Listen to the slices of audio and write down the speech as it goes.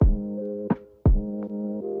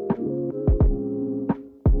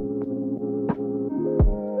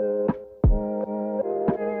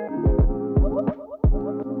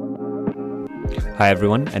Hi,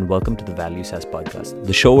 everyone, and welcome to the Value SaaS podcast,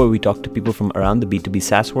 the show where we talk to people from around the B2B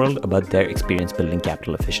SaaS world about their experience building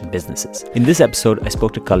capital-efficient businesses. In this episode, I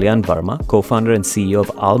spoke to Kalyan Varma, co-founder and CEO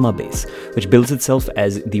of Almabase, which bills itself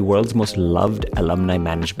as the world's most loved alumni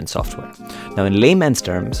management software. Now, in layman's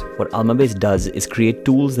terms, what Almabase does is create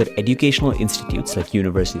tools that educational institutes like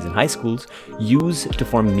universities and high schools use to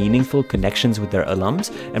form meaningful connections with their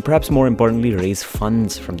alums and perhaps more importantly, raise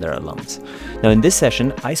funds from their alums. Now, in this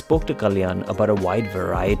session, I spoke to Kalyan about a wide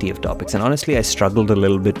variety of topics. And honestly, I struggled a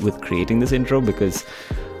little bit with creating this intro because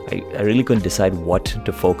I really couldn't decide what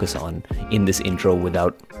to focus on in this intro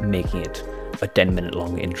without making it a 10-minute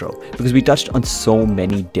long intro, because we touched on so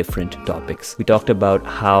many different topics. We talked about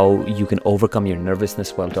how you can overcome your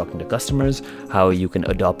nervousness while talking to customers, how you can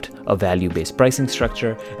adopt a value-based pricing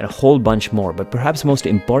structure, and a whole bunch more. But perhaps most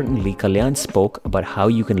importantly, Kalyan spoke about how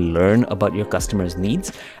you can learn about your customers'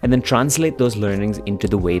 needs and then translate those learnings into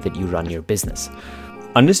the way that you run your business.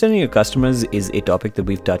 Understanding your customers is a topic that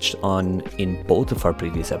we've touched on in both of our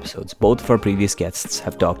previous episodes. Both of our previous guests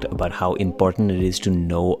have talked about how important it is to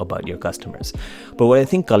know about your customers. But what I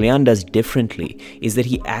think Kalyan does differently is that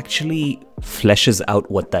he actually fleshes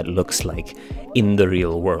out what that looks like in the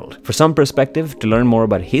real world. For some perspective, to learn more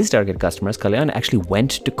about his target customers, Kalyan actually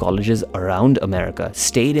went to colleges around America,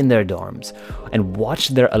 stayed in their dorms, and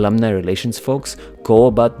watched their alumni relations folks go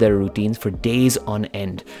about their routines for days on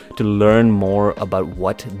end to learn more about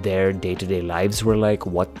what their day-to-day lives were like,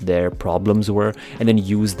 what their problems were, and then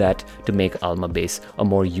use that to make Almabase a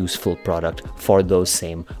more useful product for those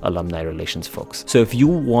same alumni relations folks. So if you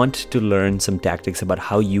want to learn some tactics about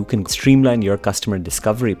how you can streamline your customer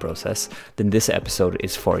discovery process, then this episode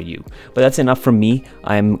is for you. But that's enough from me.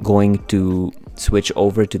 I'm going to switch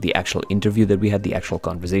over to the actual interview that we had, the actual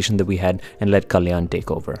conversation that we had, and let Kalyan take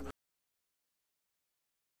over.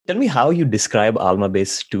 Tell me how you describe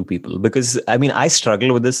Almabase to people, because I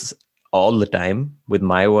struggle with this all the time with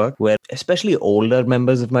my work, where especially older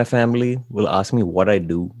members of my family will ask me what I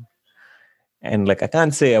do. And I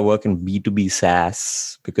can't say I work in B2B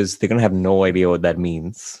SaaS because they're going to have no idea what that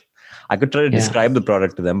means. I could try to describe the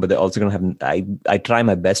product to them, but they're also going to have, I try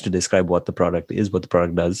my best to describe what the product is, what the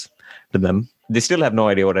product does to them. They still have no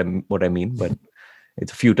idea what I mean, but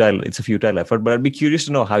it's a futile effort. But I'd be curious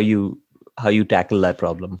to know how you tackle that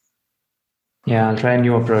problem. Yeah, I'll try a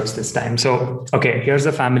new approach this time. So, okay, here's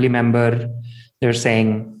a family member. They're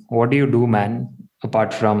saying, what do you do, man,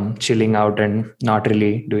 apart from chilling out and not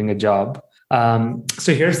really doing a job?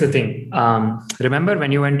 So here's the thing. Remember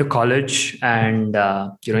when you went to college and,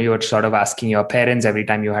 you were sort of asking your parents every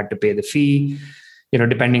time you had to pay the fee,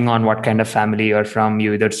 depending on what kind of family you're from,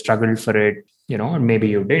 you either struggled for it, or maybe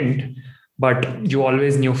you didn't, but you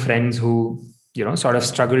always knew friends who, sort of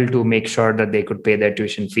struggled to make sure that they could pay their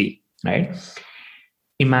tuition fee, right?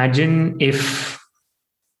 Imagine if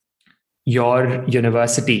your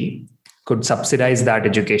university could subsidize that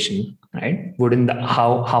education, right? Wouldn't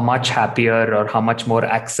how much happier or how much more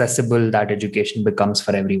accessible that education becomes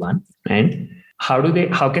for everyone, right? How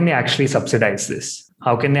can they actually subsidize this?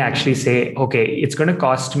 How can they actually say, okay, it's going to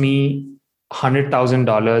cost me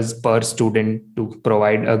 $100,000 per student to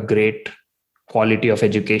provide a great quality of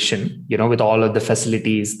education, with all of the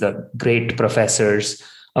facilities, the great professors,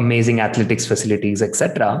 amazing athletics facilities,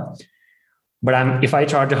 etc. But if I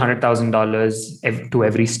charge $100,000 to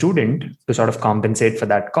every student to sort of compensate for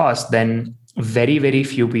that cost, then very, very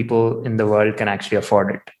few people in the world can actually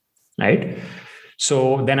afford it, right?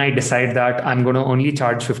 So then I decide that I'm going to only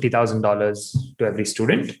charge $50,000 to every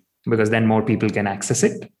student because then more people can access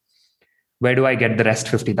it. Where do I get the rest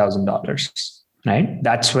 $50,000, right?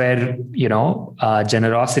 That's where,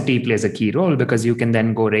 generosity plays a key role, because you can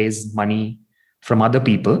then go raise money from other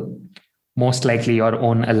people, most likely your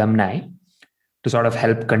own alumni, to sort of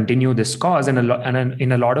help continue this cause. And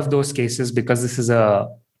in a lot of those cases, because this is a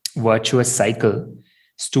virtuous cycle,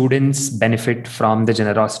 students benefit from the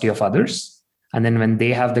generosity of others. And then when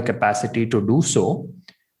they have the capacity to do so,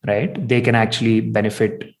 right, they can actually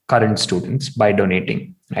benefit current students by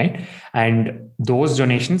donating, right? And those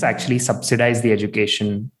donations actually subsidize the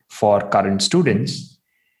education for current students.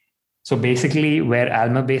 So basically where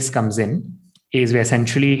Almabase comes in is we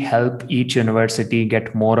essentially help each university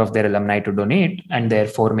get more of their alumni to donate and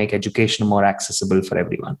therefore make education more accessible for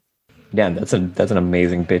everyone. Yeah, that's an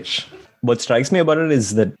amazing pitch. What strikes me about it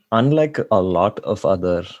is that unlike a lot of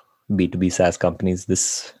other B2B SaaS companies,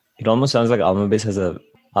 it almost sounds like Almabase has a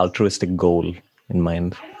altruistic goal in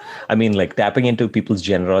mind. Tapping into people's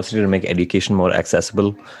generosity to make education more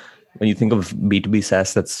accessible. When you think of B2B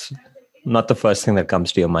SaaS, that's not the first thing that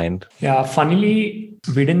comes to your mind. Yeah, funnily,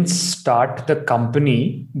 we didn't start the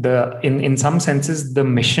company. In some senses, the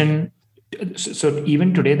mission So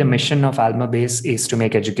even today, the mission of Almabase is to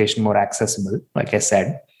make education more accessible, like I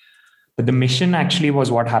said. But the mission actually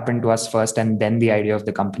was what happened to us first, and then the idea of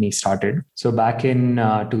the company started. So back in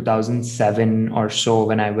 2007 or so,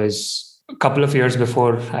 when I was a couple of years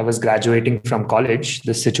before I was graduating from college,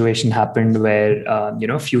 the situation happened where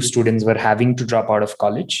few students were having to drop out of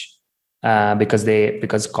college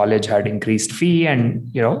because college had increased fee, and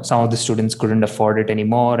some of the students couldn't afford it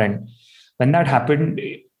anymore. And when that happened,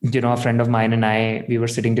 a friend of mine and we were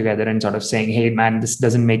sitting together and sort of saying, hey man, this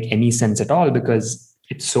doesn't make any sense at all, because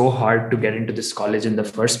it's so hard to get into this college in the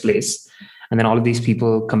first place. And then all of these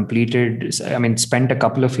people spent a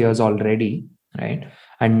couple of years already, right?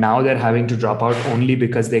 And now they're having to drop out only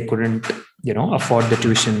because they couldn't afford the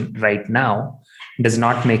tuition right now. Does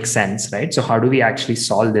not make sense, right? So how do we actually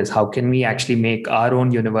solve this? How can we actually make our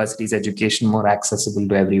own university's education more accessible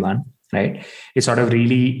to everyone, right? It's sort of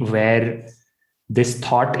really where this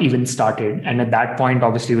thought even started. And at that point,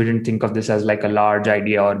 obviously, we didn't think of this as like a large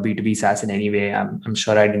idea or B2B SaaS in any way. I'm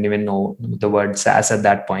sure I didn't even know the word SaaS at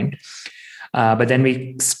that point. But then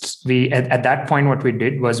we at that point, what we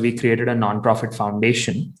did was we created a nonprofit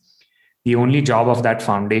foundation. The only job of that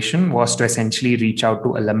foundation was to essentially reach out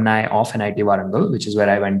to alumni of NIT Warangal, which is where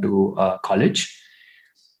I went to college,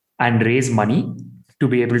 and raise money to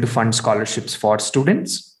be able to fund scholarships for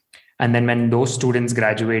students. And then when those students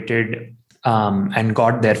graduated and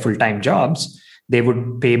got their full-time jobs, they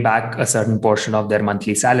would pay back a certain portion of their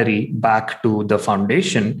monthly salary back to the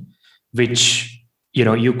foundation, which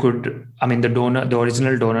you could, the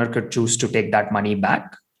original donor could choose to take that money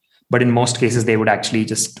back. But in most cases, they would actually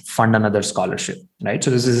just fund another scholarship, right? So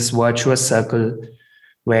this is this virtuous circle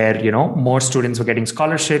where, more students were getting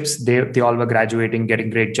scholarships. They all were graduating, getting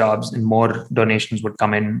great jobs, and more donations would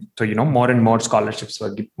come in. So, more and more scholarships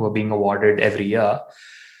were being awarded every year.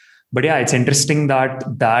 But yeah, it's interesting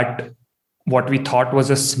that what we thought was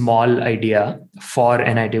a small idea for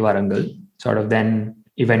NIT Warangal sort of then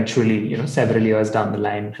eventually, several years down the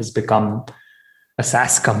line has become a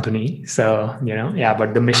SaaS company. So,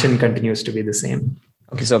 but the mission continues to be the same.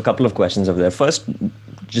 Okay, so a couple of questions over there. First,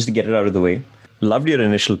 just to get it out of the way, loved your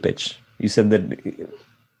initial pitch. You said that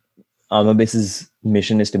Almabase's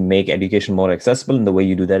mission is to make education more accessible, and the way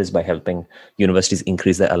you do that is by helping universities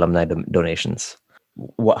increase their alumni donations.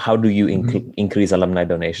 How do you increase alumni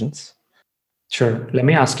donations? Sure. Let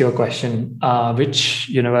me ask you a question. Which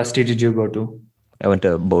university did you go to? I went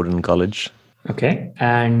to Bowdoin College. Okay.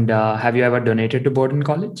 And have you ever donated to Bowdoin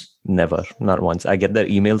College? Never, not once. I get their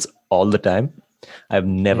emails all the time. I've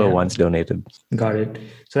never once donated. Got it.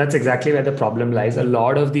 So that's exactly where the problem lies. A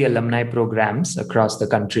lot of the alumni programs across the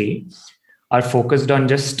country are focused on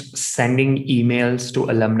just sending emails to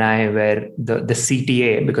alumni where the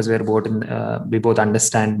CTA, because we both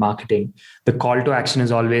understand marketing, the call to action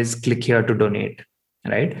is always click here to donate,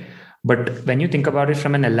 right? But when you think about it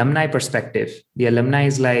from an alumni perspective, the alumni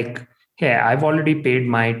is like, hey, I've already paid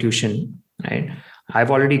my tuition, right?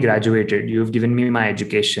 I've already graduated. You've given me my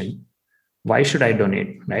education. Why should I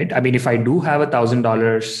donate, right? If I do have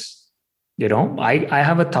 $1,000, I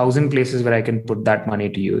have 1,000 places where I can put that money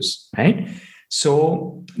to use, right?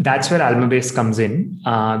 So that's where Almabase comes in.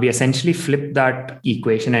 We essentially flip that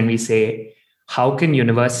equation and we say, how can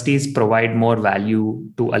universities provide more value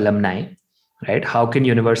to alumni, right? How can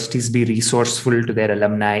universities be resourceful to their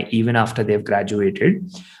alumni even after they've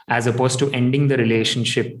graduated, as opposed to ending the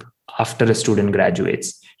relationship after a student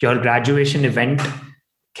graduates? Your graduation event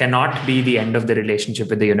cannot be the end of the relationship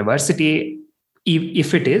with the university.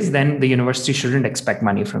 If it is, then the university shouldn't expect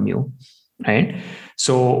money from you, right?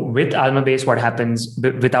 So with Almabase, what happens,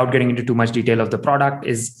 without getting into too much detail of the product,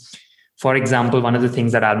 is, for example, one of the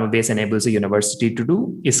things that Almabase enables a university to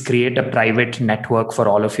do is create a private network for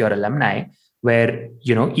all of your alumni, where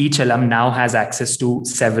each alum now has access to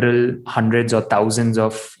several hundreds or thousands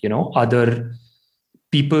of other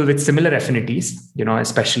people with similar affinities,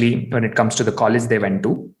 especially when it comes to the college they went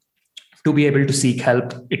to be able to seek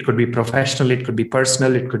help. It could be professional, it could be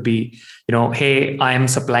personal, it could be, hey, I am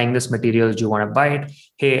supplying this material, do you want to buy it?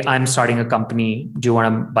 Hey, I'm starting a company, do you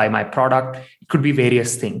want to buy my product? It could be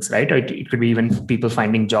various things, right? It could be even people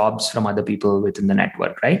finding jobs from other people within the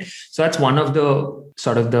network, right? So that's one of the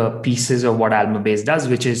sort of the pieces of what Almabase does,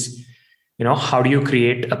 which is, how do you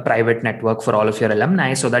create a private network for all of your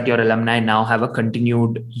alumni so that your alumni now have a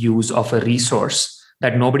continued use of a resource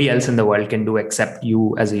that nobody else in the world can do except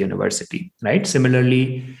you as a university, right?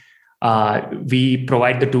 Similarly, we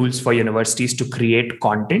provide the tools for universities to create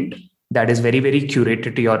content that is very, very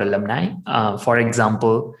curated to your alumni. For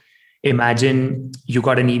example, imagine you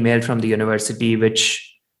got an email from the university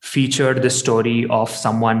which featured the story of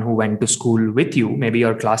someone who went to school with you, maybe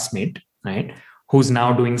your classmate, right? Who's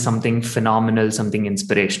now doing something phenomenal, something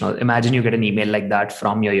inspirational. Imagine you get an email like that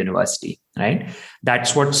from your university, right?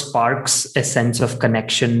 That's what sparks a sense of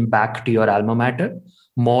connection back to your alma mater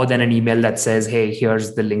more than an email that says, hey,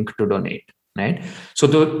 here's the link to donate, right? So,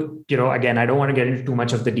 again, I don't want to get into too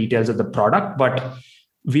much of the details of the product, but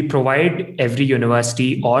we provide every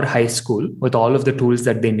university or high school with all of the tools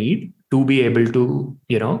that they need to be able to,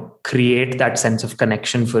 create that sense of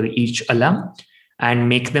connection for each alum and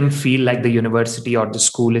make them feel like the university or the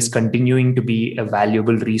school is continuing to be a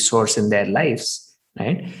valuable resource in their lives,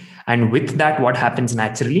 right? And with that, what happens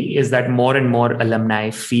naturally is that more and more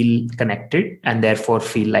alumni feel connected and therefore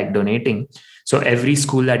feel like donating. So every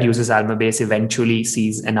school that uses Almabase eventually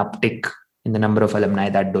sees an uptick in the number of alumni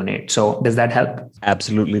that donate. So does that help?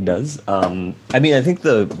 Absolutely does. I think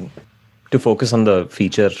to focus on the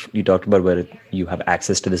feature you talked about where you have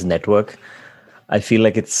access to this network, I feel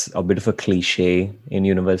like it's a bit of a cliche in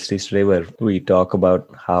universities today where we talk about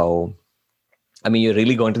how, you're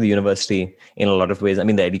really going to the university in a lot of ways.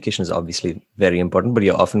 The education is obviously very important, but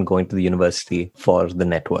you're often going to the university for the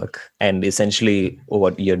network. And essentially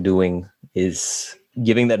what you're doing is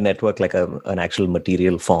giving that network like an actual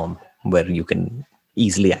material form where you can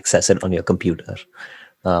easily access it on your computer.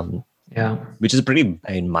 Which is pretty,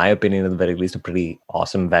 in my opinion, at the very least, a pretty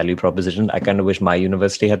awesome value proposition. I kind of wish my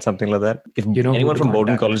university had something like that. If anyone from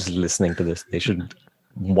Bowdoin College is listening to this, they should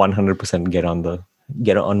 100% get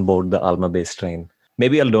on board the Almabase train.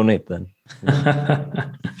 Maybe I'll donate then.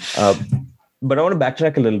 But I want to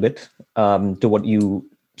backtrack a little bit to what you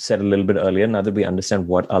said a little bit earlier. Now that we understand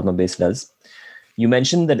what Almabase does, you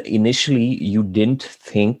mentioned that initially you didn't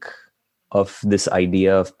think of this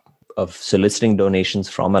idea of soliciting donations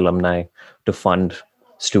from alumni to fund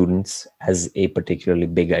students as a particularly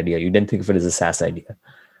big idea. You didn't think of it as a SaaS idea.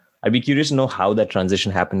 I'd be curious to know how that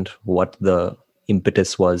transition happened, what the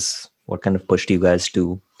impetus was, what kind of pushed you guys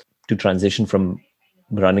to transition from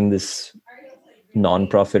running this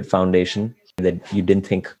nonprofit foundation that you didn't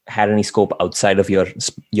think had any scope outside of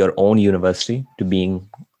your own university to being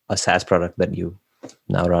a SaaS product that you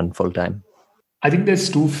now run full time. I think there's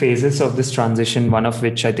two phases of this transition, one of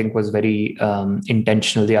which I think was very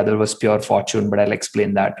intentional. The other was pure fortune, but I'll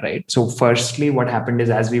explain that, right? So firstly, what happened is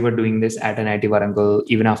as we were doing this at NIT Warangal,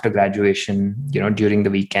 even after graduation, during the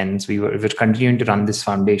weekends, we were continuing to run this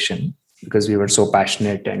foundation because we were so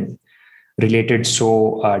passionate and related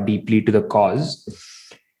so deeply to the cause.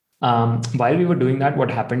 While we were doing that, what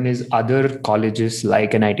happened is other colleges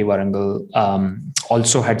like NIT Warangal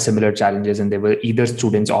also had similar challenges, and they were either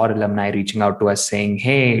students or alumni reaching out to us saying,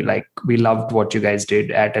 hey, like, we loved what you guys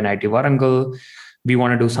did at NIT Warangal. We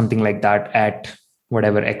want to do something like that at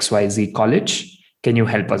whatever XYZ college. Can you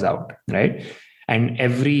help us out? Right. And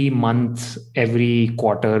every month, every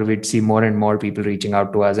quarter, we'd see more and more people reaching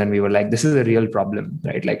out to us. And we were like, this is a real problem,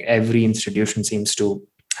 right? Like every institution seems to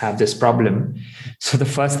have this problem. So the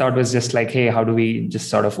first thought was just like, hey, how do we just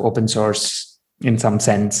sort of open source in some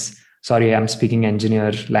sense? Sorry, I'm speaking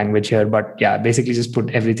engineer language here, but yeah, basically just put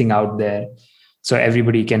everything out there so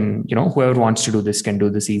everybody can, whoever wants to do this can do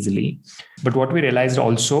this easily. But what we realized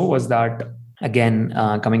also was that, again,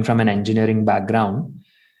 coming from an engineering background,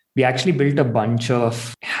 we actually built a bunch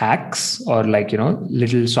of hacks or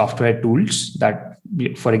little software tools that,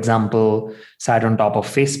 for example, sat on top of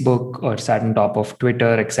Facebook or sat on top of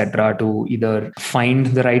Twitter, etc., to either find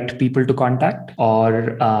the right people to contact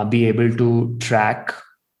or be able to track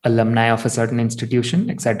alumni of a certain institution,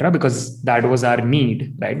 etc., because that was our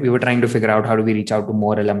need, right? We were trying to figure out how do we reach out to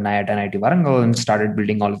more alumni at NIT Warangal and started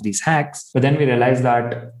building all of these hacks. But then we realized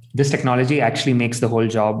that this technology actually makes the whole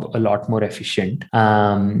job a lot more efficient.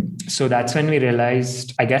 So that's when we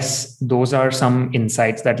realized, I guess those are some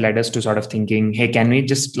insights that led us to sort of thinking, hey, can we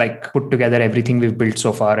just put together everything we've built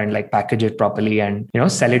so far and package it properly and,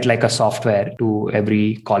 sell it like a software to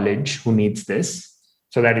every college who needs this,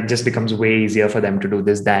 so that it just becomes way easier for them to do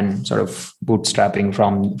this than sort of bootstrapping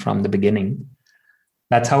from the beginning.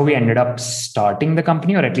 That's how we ended up starting the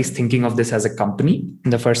company, or at least thinking of this as a company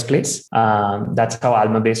in the first place. That's how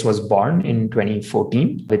Almabase was born in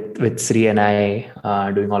 2014, with Sri and I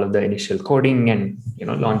doing all of the initial coding and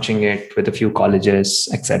launching it with a few colleges,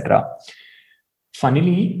 etc.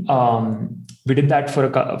 Funnily, we did that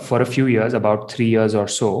for a few years, about 3 years or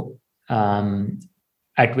so.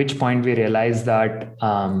 At which point we realized that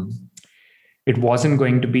it wasn't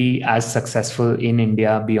going to be as successful in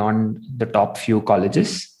India beyond the top few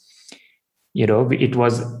colleges. It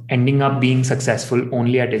was ending up being successful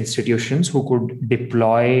only at institutions who could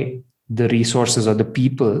deploy the resources or the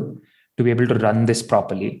people to be able to run this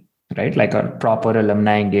properly, right? Like a proper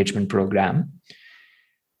alumni engagement program.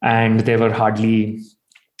 And there were hardly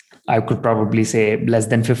I could probably say less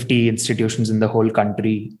than 50 institutions in the whole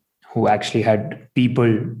country who actually had people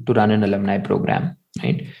to run an alumni program,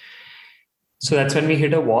 right? So that's when we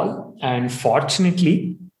hit a wall. And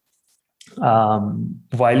fortunately,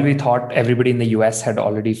 while we thought everybody in the US had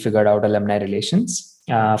already figured out alumni relations,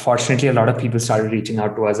 fortunately, a lot of people started reaching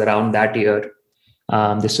out to us around that year.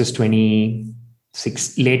 This was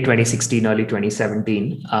late 2016, early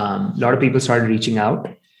 2017. A lot of people started reaching out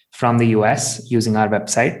from the US using our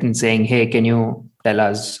website and saying, hey, can you tell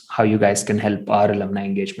us how you guys can help our alumni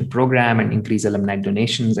engagement program and increase alumni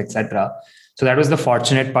donations, etc. So that was the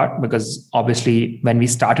fortunate part, because obviously when we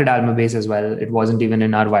started Almabase as well, it wasn't even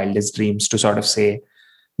in our wildest dreams to sort of say,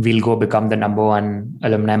 we'll go become the number one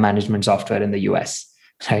alumni management software in the US,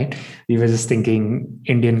 right? We were just thinking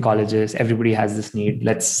Indian colleges, everybody has this need.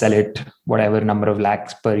 Let's sell it, whatever number of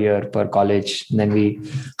lakhs per year per college. And then we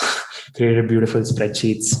created beautiful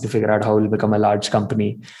spreadsheets to figure out how we'll become a large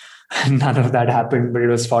company. None of that happened, but it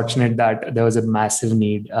was fortunate that there was a massive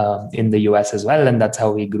need in the US as well. And that's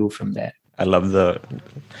how we grew from there. I love the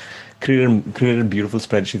created beautiful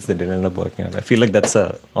spreadsheets that didn't end up working out. I feel like that's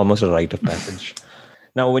almost a rite of passage.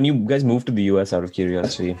 Now, when you guys moved to the US, out of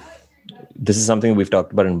curiosity, this is something we've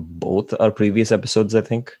talked about in both our previous episodes, I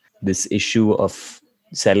think. This issue of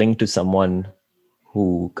selling to someone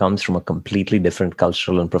who comes from a completely different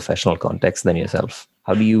cultural and professional context than yourself.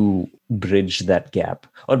 How do you bridge that gap?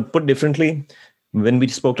 Or put differently, when we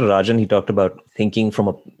spoke to Rajan, he talked about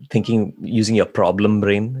thinking using your problem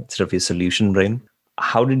brain instead of your solution brain.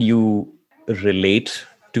 How did you relate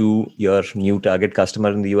to your new target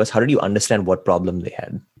customer in the US? How did you understand what problem they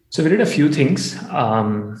had? So we did a few things.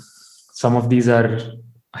 Some of these are,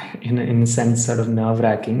 in a sense, sort of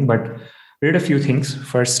nerve-wracking, but we did a few things.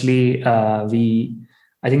 Firstly,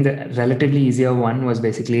 I think the relatively easier one was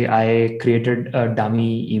basically I created a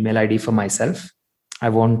dummy email ID for myself. I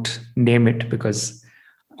won't name it because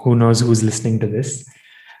who knows who's listening to this.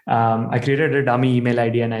 I created a dummy email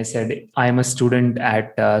ID and I said, I am a student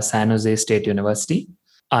at San Jose State University.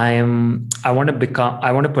 I want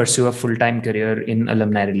to pursue a full-time career in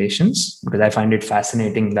alumni relations because I find it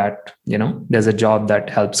fascinating that, there's a job that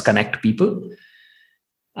helps connect people.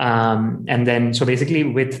 And then, so basically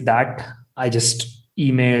with that, I just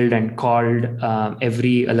emailed and called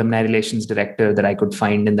every alumni relations director that I could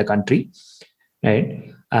find in the country, right?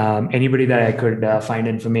 Anybody that I could find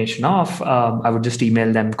information of, I would just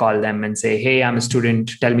email them, call them and say, hey, I'm a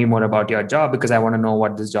student. Tell me more about your job because I want to know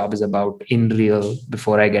what this job is about in real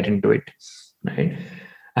before I get into it, right?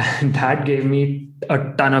 And that gave me a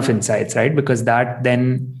ton of insights, right? Because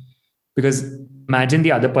imagine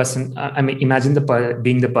the other person, imagine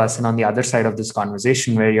being the person on the other side of this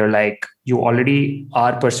conversation where you're like, you already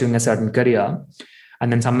are pursuing a certain career.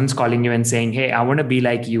 And then someone's calling you and saying, hey, I want to be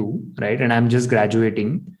like you, right? And I'm just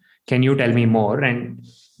graduating. Can you tell me more? And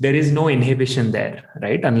there is no inhibition there,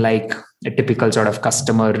 right? Unlike a typical sort of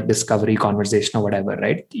customer discovery conversation or whatever,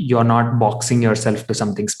 right? You're not boxing yourself to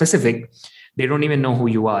something specific. They don't even know who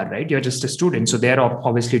you are, right? You're just a student. So they're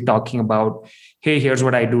obviously talking about, hey, here's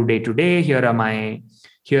what I do day to day.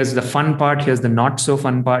 Here's the fun part. Here's the not so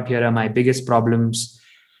fun part. Here are my biggest problems.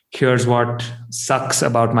 Here's what sucks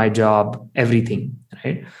about my job, everything,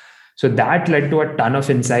 right? So that led to a ton of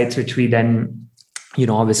insights, which we then,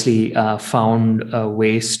 obviously found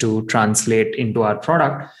ways to translate into our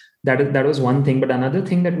product. That was one thing. But another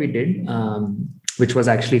thing that we did, which was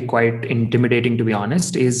actually quite intimidating, to be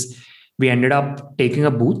honest, is we ended up taking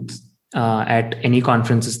a booth at any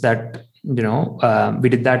conferences that, we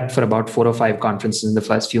did that for about 4 or 5 conferences in the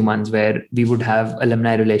first few months where we would have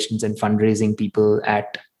alumni relations and fundraising people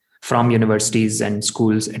from universities and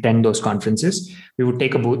schools attend those conferences. We would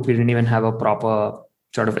take a booth. We didn't even have a proper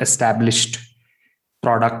sort of established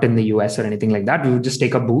product in the US or anything like that. We would just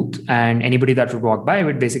take a booth and anybody that would walk by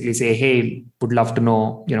would basically say, hey, would love to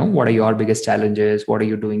know, what are your biggest challenges? What are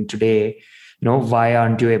you doing today? Why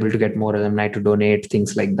aren't you able to get more alumni to donate?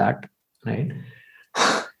 Things like that, right?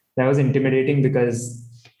 That was intimidating because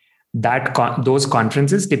those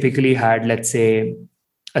conferences typically had, let's say,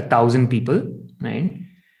 1,000 people, right?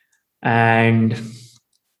 And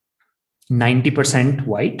 90%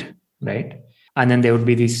 white, right? And then there would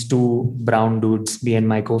be these 2 brown dudes, me and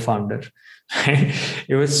my co-founder.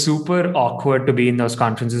 It was super awkward to be in those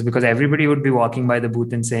conferences because everybody would be walking by the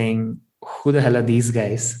booth and saying, who the hell are these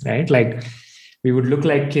guys, right? Like we would look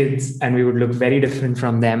like kids and we would look very different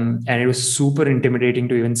from them. And it was super intimidating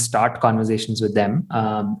to even start conversations with them,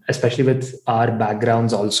 especially with our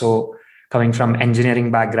backgrounds also coming from engineering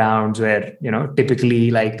backgrounds where,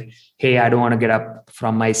 typically like, hey, I don't want to get up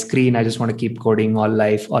from my screen. I just want to keep coding all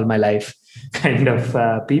my life kind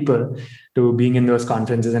of people. to being in those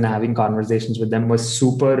conferences and having conversations with them was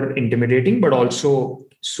super intimidating, but also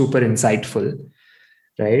super insightful.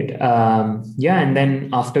 Right. Yeah. And then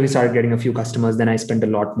after we started getting a few customers, then I spent a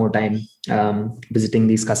lot more time visiting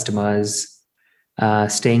these customers,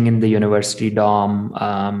 staying in the university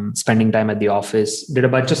dorm, spending time at the office, did a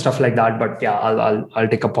bunch of stuff like that. But yeah, I'll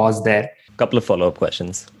take a pause there. Couple of follow-up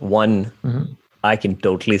questions. One, I can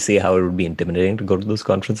totally see how it would be intimidating to go to those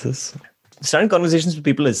conferences. Starting conversations with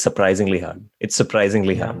people is surprisingly hard. It's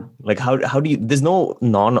surprisingly hard. Like how do you, there's no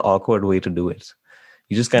non-awkward way to do it.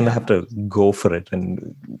 You just kind of have to go for it.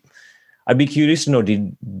 And I'd be curious to know,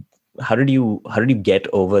 how did you get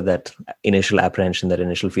over that initial apprehension, that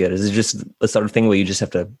initial fear? Is it just a sort of thing where you just have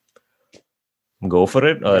to go for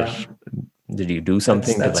it? Or did you do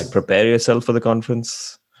something to like prepare yourself for the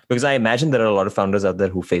conference? Because I imagine there are a lot of founders out there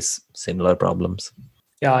who face similar problems.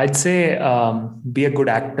 Yeah, I'd say be a good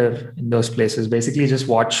actor in those places. Basically, just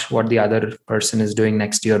watch what the other person is doing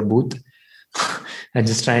next to your booth and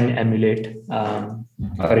just try and emulate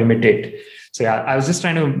or imitate. So yeah, I was just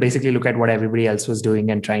trying to basically look at what everybody else was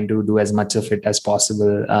doing and trying to do as much of it as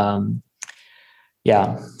possible.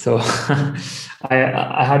 So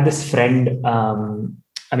I had this friend,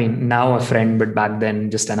 now a friend, but back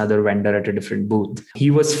then just another vendor at a different booth.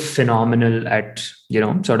 He was phenomenal at,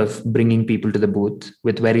 sort of bringing people to the booth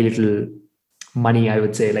with very little money, I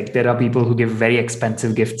would say. Like there are people who give very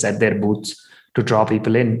expensive gifts at their booths to draw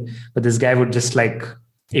people in. But this guy would just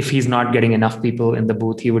if he's not getting enough people in the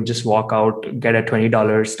booth, he would just walk out, get a $20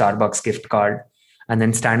 Starbucks gift card, and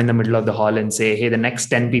then stand in the middle of the hall and say, hey, the next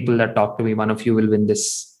 10 people that talk to me, one of you will win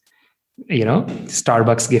this,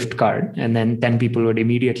 Starbucks gift card. And then 10 people would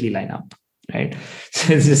immediately line up. Right.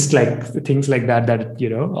 So it's just like things like that,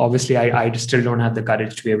 obviously I just still don't have the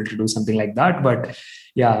courage to be able to do something like that. But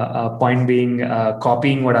point being,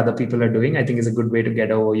 copying what other people are doing, I think is a good way to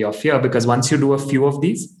get over your fear, because once you do a few of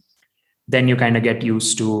these, then you kind of get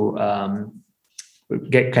used to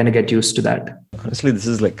that. Honestly, this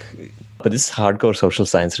is hardcore social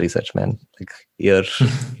science research, man. Like you're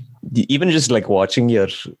even just like watching your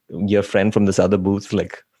friend from this other booth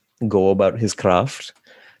like go about his craft.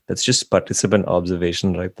 That's just participant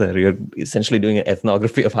observation right there. You're essentially doing an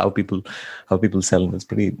ethnography of how people sell. And it's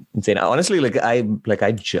pretty insane. Honestly, I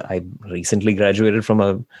recently graduated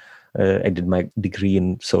from I did my degree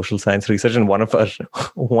in social science research, and one of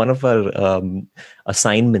our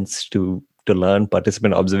assignments to learn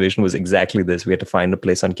participant observation was exactly this. We had to find a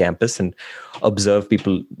place on campus and observe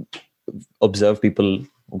people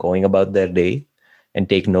going about their day and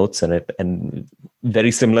take notes on it. And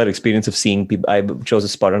very similar experience of seeing people. I chose a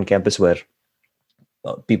spot on campus where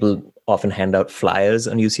people often hand out flyers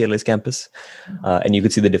on UCLA's campus, and you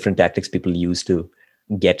could see the different tactics people use to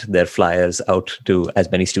get their flyers out to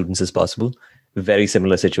as many students as possible. Very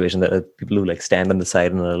similar situation. There are people who like stand on the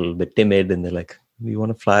side and are a little bit timid, and they're like, "Do you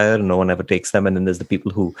want a flyer?" And no one ever takes them. And then there's the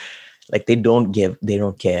people who like they don't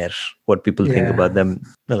care what people think about them.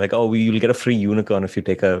 They're like, "Oh, you'll get a free unicorn if you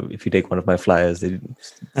take one of my flyers." They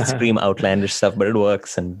scream outlandish stuff, but it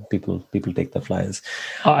works, and people take the flyers.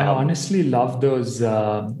 I honestly love those.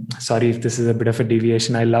 Sorry if this is a bit of a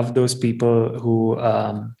deviation. I love those people who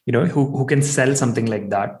who can sell something like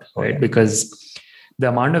that, right? Because the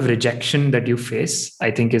amount of rejection that you face, I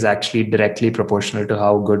think, is actually directly proportional to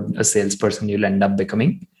how good a salesperson you'll end up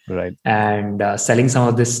becoming. Right. And selling some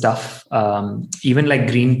of this stuff, even like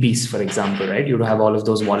Greenpeace, for example, right? You have all of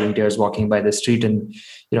those volunteers walking by the street and,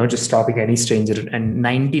 just stopping any stranger. And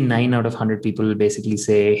 99 out of 100 people will basically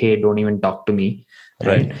say, hey, don't even talk to me.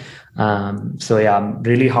 Right.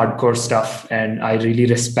 Really hardcore stuff. And I really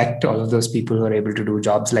respect all of those people who are able to do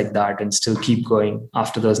jobs like that and still keep going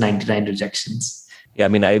after those 99 rejections. Yeah, I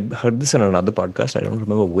mean, I heard this on another podcast. I don't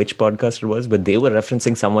remember which podcast it was, but they were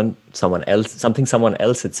referencing something someone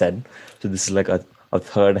else had said. So this is like a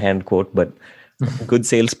third-hand quote, but good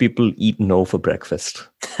salespeople eat no for breakfast.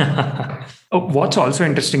 What's also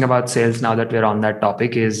interesting about sales, now that we're on that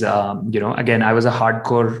topic, is, again, I was a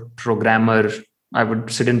hardcore programmer. I would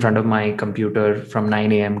sit in front of my computer from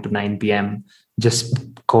 9 a.m. to 9 p.m. just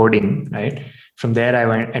coding, right? From there,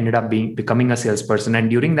 I ended up becoming a salesperson. And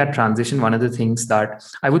during that transition, one of the things that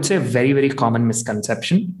I would say a very, very common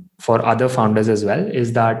misconception for other founders as well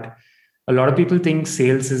is that a lot of people think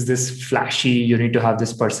sales is this flashy, you need to have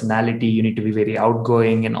this personality, you need to be very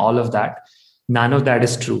outgoing and all of that. None of that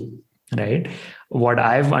is true, right? What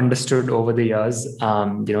I've understood over the years,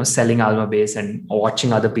 selling Almabase and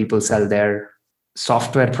watching other people sell their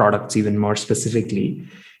software products even more specifically,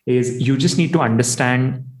 is you just need to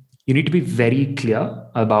understand. You need to be very clear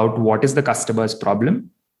about what is the customer's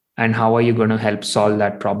problem and how are you going to help solve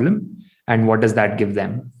that problem and what does that give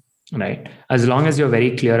them, right? As long as you're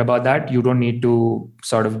very clear about that, you don't need to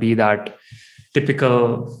sort of be that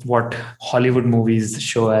typical what Hollywood movies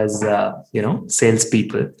show as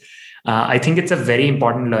salespeople. I think it's a very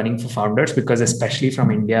important learning for founders, because especially from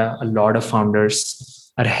India, a lot of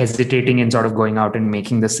founders are hesitating in sort of going out and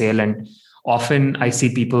making the sale. And often I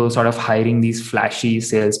see people sort of hiring these flashy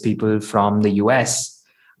salespeople from the US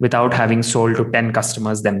without having sold to 10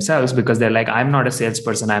 customers themselves, because they're like, I'm not a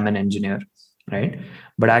salesperson, I'm an engineer, right?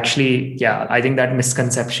 But actually, yeah, I think that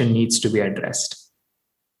misconception needs to be addressed.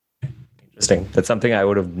 Interesting. That's something I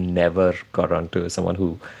would have never got onto, as someone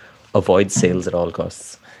who avoids sales at all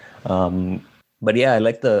costs. But yeah, I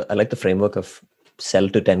like the framework of sell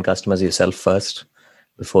to 10 customers yourself first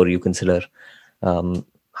before you consider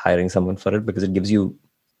hiring someone for it, because it gives you,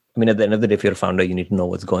 I mean, at the end of the day, if you're a founder, you need to know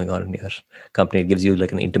what's going on in your company. It gives you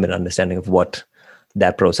like an intimate understanding of what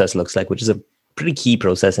that process looks like, which is a pretty key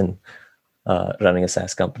process in running a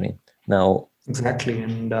SaaS company. Now, exactly.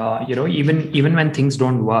 And even when things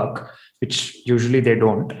don't work, which usually they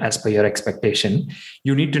don't as per your expectation,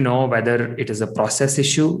 you need to know whether it is a process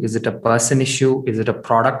issue, is it a person issue, is it a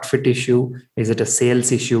product fit issue, is it a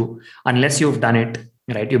sales issue. Unless you've done it,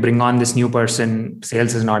 right? You bring on this new person,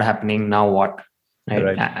 sales is not happening, now what?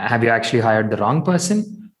 Right? Have you actually hired the wrong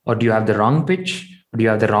person, or do you have the wrong pitch? Or do you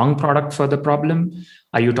have the wrong product for the problem?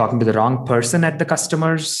 Are you talking to the wrong person at the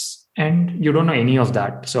customers? And you don't know any of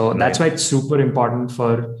that. So that's why it's super important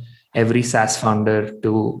for every SaaS founder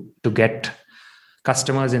to get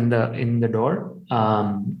customers in the door,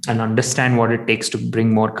 and understand what it takes to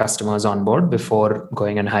bring more customers on board before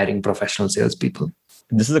going and hiring professional salespeople.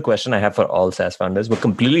 This is a question I have for all SaaS founders. We're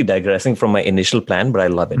completely digressing from my initial plan, but I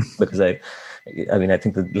love it because I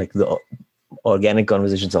think that like the organic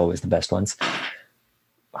conversations are always the best ones.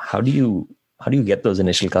 How do you get those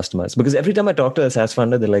initial customers? Because every time I talk to a SaaS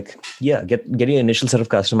founder, they're like, yeah, get your initial set of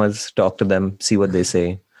customers, talk to them, see what they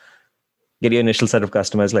say. Get your initial set of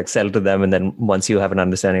customers, like sell to them. And then once you have an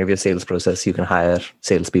understanding of your sales process, you can hire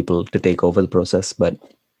salespeople to take over the process. But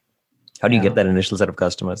how do you get that initial set of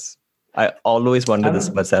customers? I always wonder this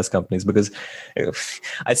about SaaS companies, because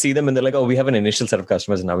I see them and they're like, oh, we have an initial set of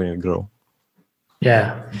customers and now we need to grow.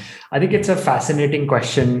 Yeah, I think it's a fascinating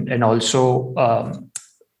question. And also,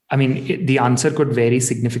 the answer could vary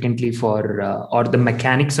significantly or the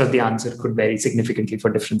mechanics of the answer could vary significantly for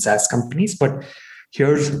different SaaS companies. But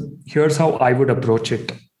here's how I would approach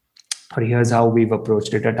it, or here's how we've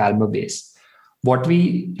approached it at Almabase. What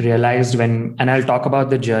we realized and I'll talk about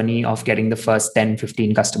the journey of getting the first 10,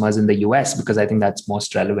 15 customers in the US, because I think that's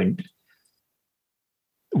most relevant.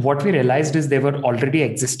 What we realized is there were already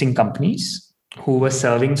existing companies who were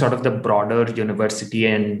serving sort of the broader university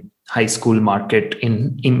and high school market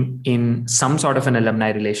in some sort of an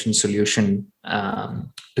alumni relations solution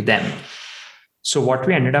to them. So what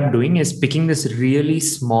we ended up doing is picking this really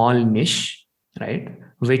small niche, right,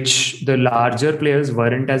 which the larger players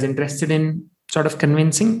weren't as interested in sort of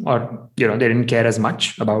convincing, or they didn't care as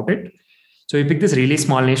much about it. So we picked this really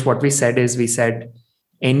small niche. What we said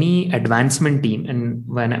any advancement team, and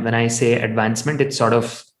when I say advancement, it's sort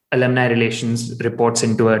of alumni relations reports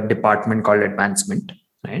into a department called advancement,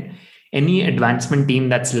 right? Any advancement team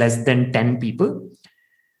that's less than 10 people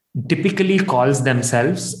typically calls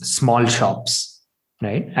themselves small shops,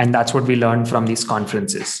 right? And that's what we learned from these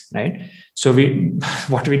conferences, right? So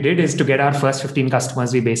what we did is, to get our first 15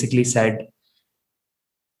 customers, we basically said,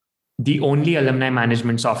 the only alumni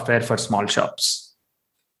management software for small shops,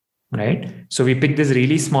 right? So we picked this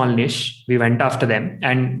really small niche. We went after them.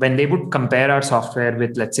 And when they would compare our software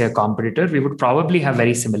with, let's say, a competitor, we would probably have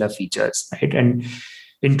very similar features, right? And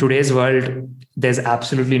in today's world, there's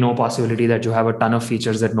absolutely no possibility that you have a ton of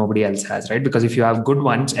features that nobody else has, right? Because if you have good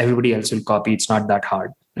ones, everybody else will copy. It's not that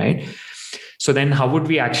hard, right? So then how would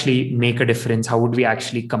we actually make a difference? How would we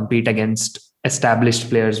actually compete against established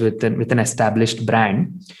players with an established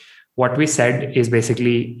brand? What we said is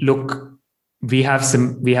basically, look, we have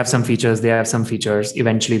some features, they have some features.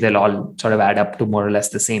 Eventually, they'll all sort of add up to more or less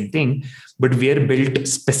the same thing, but we're built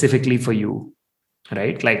specifically for you,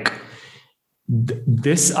 right? Like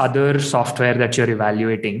this other software that you're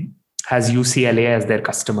evaluating has UCLA as their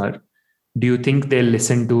customer. Do you think they'll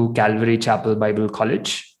listen to Calvary Chapel Bible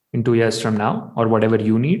College in 2 years from now, or whatever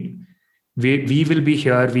you need? We will be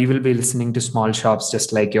here. We will be listening to small shops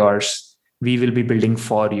just like yours. We will be building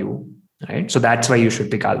for you, right? So that's why you should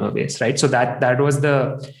pick Almabase, right? So that was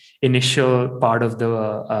the initial part of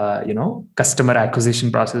the customer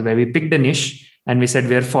acquisition process, where we picked a niche and we said,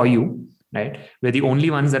 we're for you, right? We're the only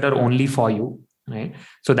ones that are only for you, right?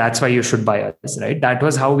 So that's why you should buy us, right? That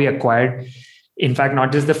was how we acquired in fact,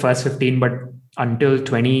 not just the first 15, but until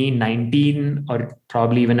 2019 or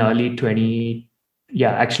probably even early 20,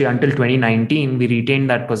 actually until 2019, we retained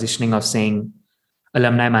that positioning of saying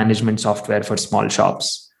alumni management software for small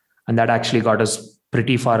shops. And that actually got us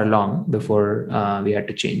pretty far along before we had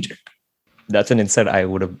to change it. That's an insight I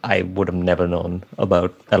would have never known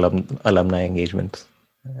about alumni engagement.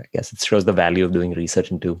 I guess it shows the value of doing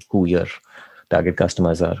research into who your target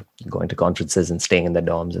customers are, going to conferences and staying in their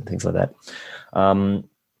dorms and things like that.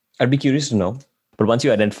 I'd be curious to know, but once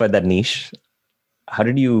you identified that niche, how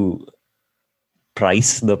did you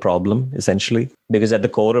price the problem essentially? Because at the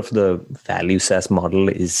core of the value SaaS model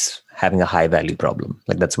is having a high value problem.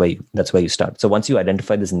 Like that's where you start. So once you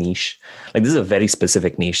identify this niche, like this is a very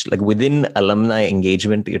specific niche, like within alumni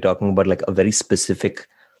engagement, you're talking about like a very specific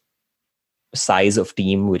size of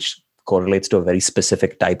team, which correlates to a very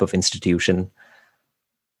specific type of institution.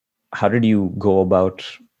 How did you go about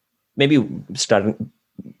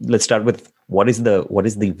let's start with what is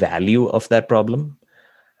the value of that problem?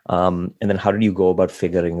 And then how did you go about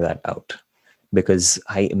figuring that out? Because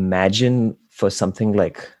I imagine for something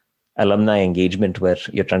like alumni engagement, where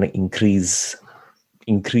you're trying to increase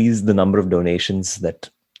the number of donations that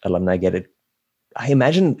alumni get, it, I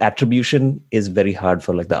imagine attribution is very hard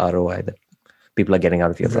for like the ROI that people are getting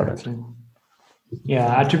out of your product.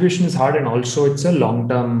 Yeah, attribution is hard, and also it's a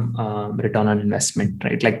long-term return on investment,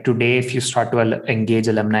 right? Like today, if you start to engage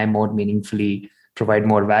alumni more meaningfully, provide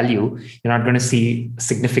more value, you're not going to see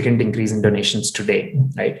significant increase in donations today,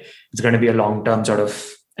 right? It's going to be a long-term sort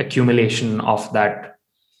of accumulation of that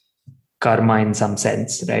karma in some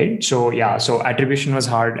sense, right? So attribution was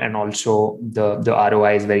hard, and also the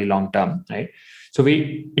ROI is very long-term, right? So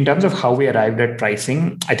in terms of how we arrived at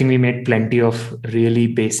pricing, I think we made plenty of really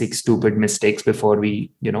basic, stupid mistakes before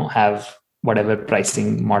we, have whatever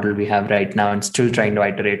pricing model we have right now, and still trying to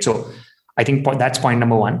iterate. So I think that's point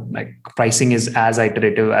number one. Like pricing is as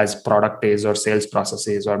iterative as product is, or sales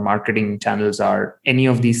processes, or marketing channels are. Any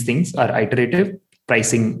of these things are iterative.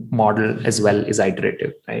 Pricing model as well is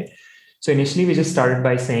iterative, right? So initially we just started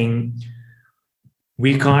by saying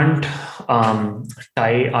we can't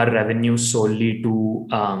tie our revenue solely to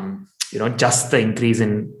just the increase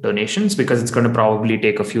in donations, because it's going to probably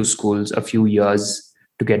take a few schools a few years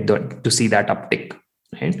to get to see that uptick,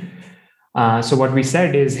 right? So what we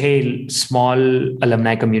said is, hey, small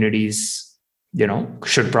alumni communities,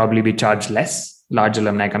 should probably be charged less. Large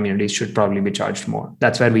alumni communities should probably be charged more.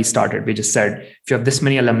 That's where we started. We just said, if you have this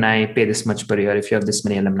many alumni, pay this much per year. If you have this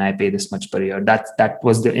many alumni, pay this much per year. That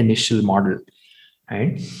was the initial model,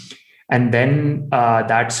 right? And then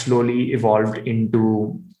that slowly evolved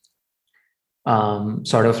into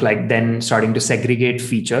sort of like then starting to segregate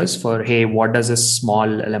features for, hey, what does a small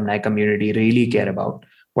alumni community really care about?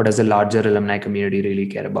 What does a larger alumni community really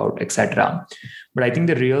care about, etc. But I think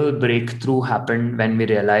the real breakthrough happened when we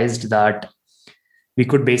realized that we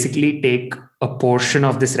could basically take a portion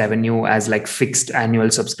of this revenue as like fixed annual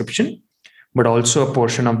subscription, but also a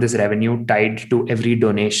portion of this revenue tied to every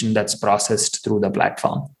donation that's processed through the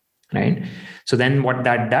platform, right? So then what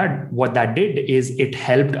that did is it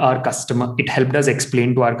helped us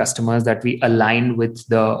explain to our customers that we align with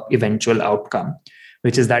the eventual outcome,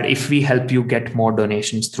 which is that if we help you get more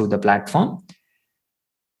donations through the platform,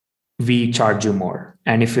 we charge you more.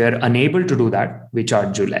 And if we are unable to do that, we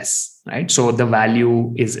charge you less, right? So the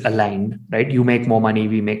value is aligned, right? You make more money,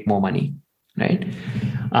 we make more money, right?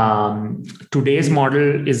 Today's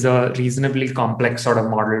model is a reasonably complex sort of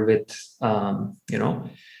model with,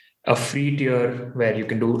 a free tier where you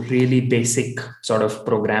can do really basic sort of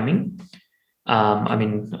programming.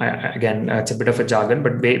 It's a bit of a jargon,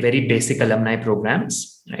 but very basic alumni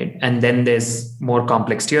programs, right? And then there's more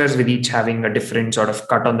complex tiers with each having a different sort of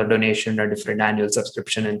cut on the donation, a different annual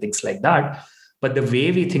subscription and things like that. But the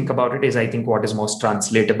way we think about it is, I think, what is most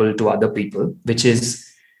translatable to other people, which is,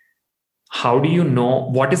 how do you know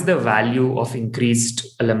what is the value of increased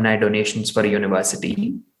alumni donations for a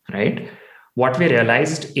university, right? What we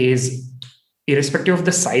realized is, irrespective of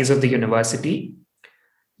the size of the university,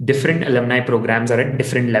 different alumni programs are at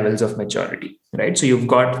different levels of maturity, right? So you've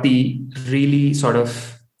got the really sort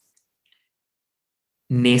of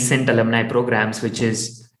nascent alumni programs, which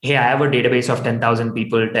is, hey, I have a database of 10,000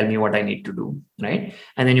 people, tell me what I need to do, right?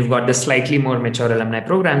 And then you've got the slightly more mature alumni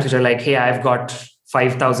programs, which are like, hey, I've got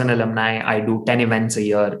 5,000 alumni, I do 10 events a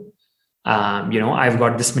year. I've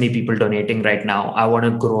got this many people donating right now. I want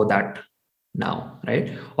to grow that now,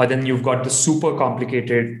 right? Or then you've got the super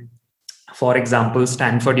complicated. For example,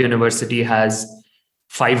 Stanford University has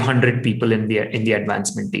 500 people in the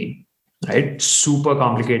advancement team, right? Super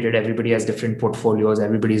complicated. Everybody has different portfolios.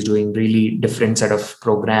 Everybody's doing really different set of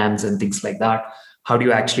programs and things like that. How do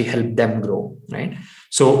you actually help them grow, right?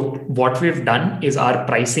 So what we've done is our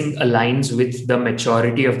pricing aligns with the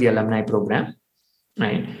maturity of the alumni program,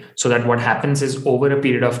 right? So that what happens is over a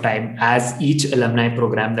period of time, as each alumni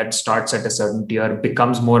program that starts at a certain tier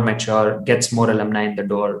becomes more mature, gets more alumni in the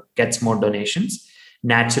door, gets more donations,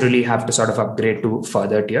 naturally have to sort of upgrade to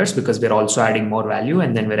further tiers because we're also adding more value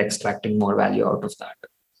and then we're extracting more value out of that.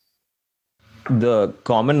 The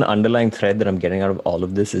common underlying thread that I'm getting out of all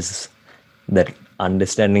of this is that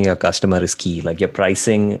understanding your customer is key. Like your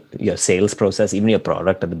pricing, your sales process, even your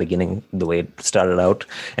product at the beginning, the way it started out,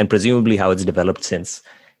 and presumably how it's developed since,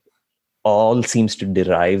 all seems to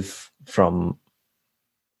derive from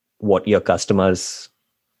what your customers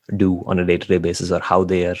do on a day-to-day basis or how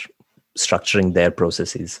they are structuring their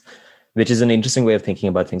processes, which is an interesting way of thinking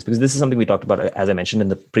about things, because this is something we talked about, as I mentioned in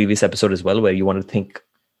the previous episode as well, where you want to think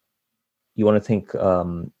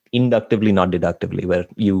inductively, not deductively, where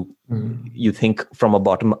you think from a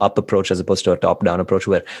bottom-up approach as opposed to a top-down approach,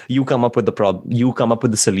 where you come up with the problem, you come up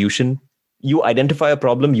with the solution, you identify a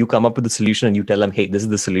problem, you come up with the solution, and you tell them, hey, this is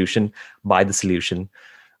the solution, buy the solution,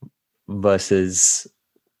 versus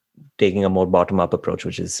taking a more bottom-up approach,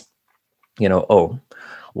 which is, oh,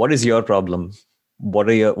 what is your problem? What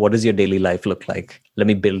does your daily life look like? Let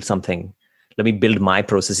me build something. Let me build my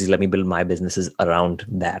processes. Let me build my businesses around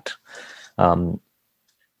that.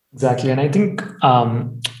 Exactly. And I think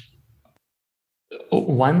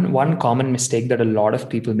one common mistake that a lot of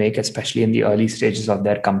people make, especially in the early stages of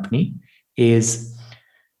their company, is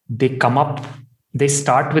they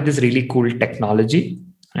start with this really cool technology,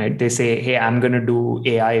 right? They say, hey, I'm going to do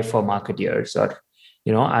AI for marketeers, or,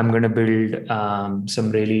 I'm going to build some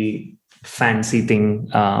really fancy thing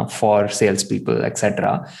for salespeople,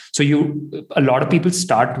 etc. So a lot of people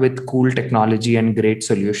start with cool technology and great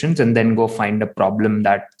solutions and then go find a problem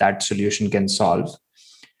that solution can solve,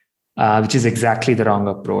 which is exactly the wrong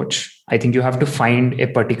approach. I think you have to find a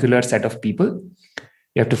particular set of people.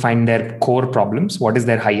 You have to find their core problems. What is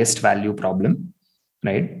their highest value problem,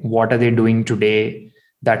 right? What are they doing today?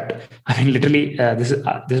 That, I mean, literally, this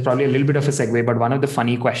is probably a little bit of a segue, but one of the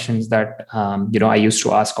funny questions that I used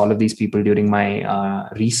to ask all of these people during my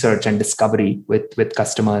research and discovery with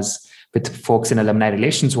customers, with folks in alumni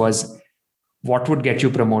relations, was, what would get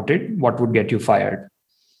you promoted? What would get you fired?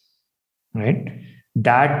 Right?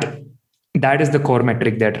 That is the core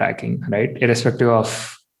metric they're tracking, right? Irrespective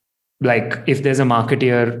of, like, if there's a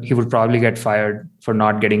marketeer, he would probably get fired for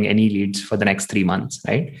not getting any leads for the next 3 months,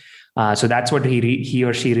 right? So that's what he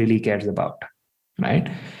or she really cares about, right?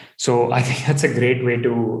 So I think that's a great way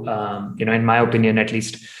to, in my opinion, at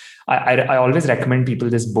least, I always recommend people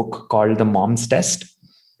this book called The Mom's Test.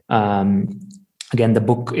 Again, the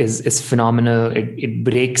book is phenomenal. It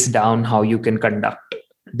breaks down how you can conduct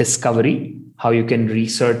discovery, how you can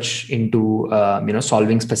research into,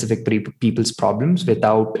 solving specific people's problems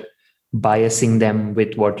without biasing them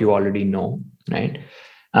with what you already know, right?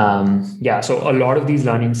 So a lot of these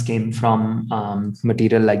learnings came from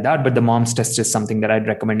material like that, but the Mom's Test is something that I'd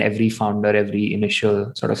recommend every founder, every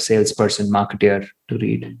initial sort of salesperson, marketer to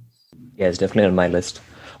read. Yeah, it's definitely on my list.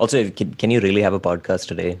 Also, can you really have a podcast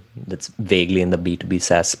today that's vaguely in the B2B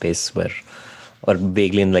SaaS space or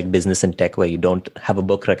vaguely in like business and tech where you don't have a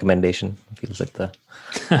book recommendation? It feels like the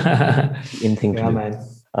in thing to do.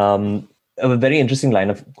 Man. A very interesting line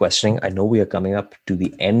of questioning. I know we are coming up to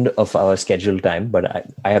the end of our scheduled time, but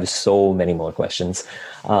I have so many more questions.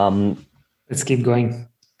 Let's keep going.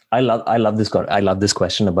 I love this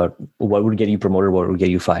question about what would get you promoted, what would get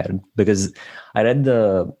you fired, because I read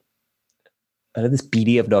this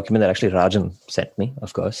PDF document that actually Rajan sent me,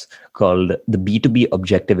 of course, called The B2B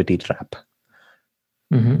Objectivity Trap,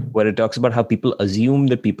 where it talks about how people assume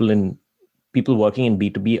that people working in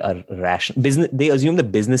B2B are rational. They assume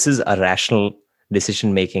that businesses are rational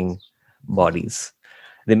decision-making bodies.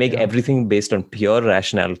 They make everything based on pure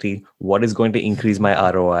rationality. What is going to increase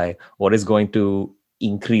my ROI? What is going to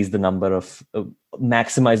increase the number of,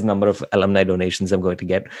 maximize the number of alumni donations I'm going to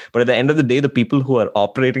get? But at the end of the day, the people who are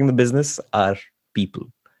operating the business are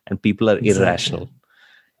people, and people are irrational.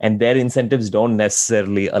 And their incentives don't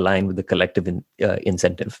necessarily align with the collective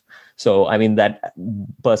incentive. So, I mean, that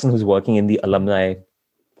person who's working in the alumni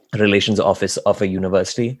relations office of a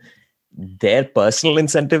university, their personal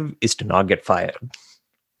incentive is to not get fired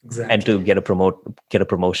and to get a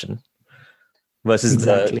promotion. Versus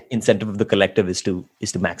the incentive of the collective is to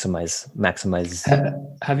maximize.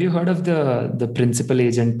 Have you heard of the principal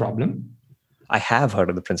agent problem? I have heard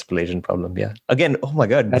of the principal agent problem. Yeah. Again, oh my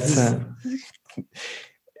God,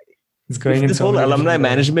 It's going If in this so whole many alumni different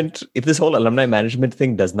directions. management, if this whole alumni management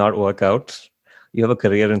thing does not work out, you have a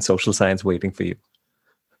career in social science waiting for you.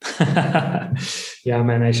 Yeah,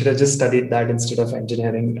 man, I should have just studied that instead of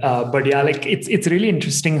engineering. But yeah, like it's really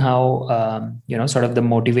interesting how sort of the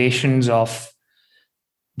motivations of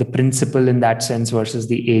the principal in that sense versus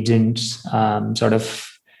the agents sort of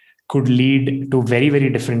could lead to very, very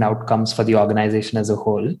different outcomes for the organization as a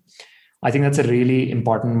whole. I think that's a really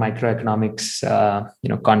important microeconomics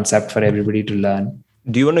concept for everybody to learn.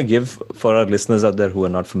 Do you want to give, for our listeners out there who are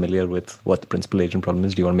not familiar with what the principal agent problem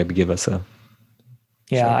is, do you want to maybe give us a...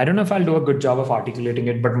 Yeah, Sure. I don't know if I'll do a good job of articulating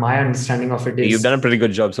it, but my understanding of it You've is... done a pretty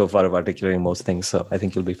good job so far of articulating most things, so I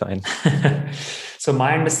think you'll be fine. So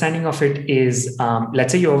my understanding of it is,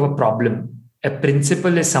 let's say you have a problem. A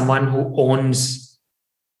principal is someone who owns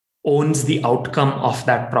the outcome of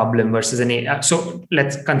that problem versus so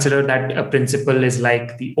let's consider that a principal is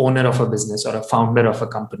like the owner of a business or a founder of a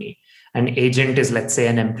company. An agent is, let's say,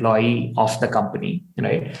 an employee of the company,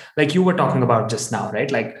 right? Like you were talking about just now,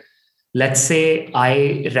 right? Like, let's say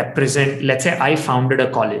I founded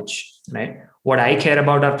a college, right? What I care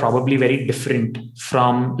about are probably very different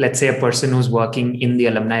from, let's say, a person who's working in the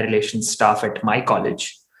alumni relations staff at my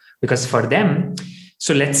college. Because for them,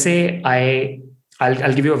 so let's say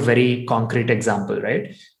I'll give you a very concrete example,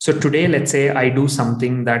 right? So today, let's say I do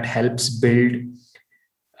something that helps build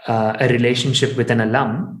a relationship with an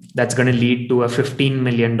alum that's going to lead to a $15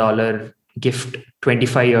 million gift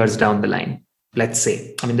 25 years down the line. Let's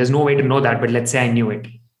say, I mean, there's no way to know that, but let's say I knew it.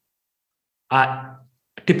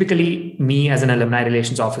 Typically, me as an alumni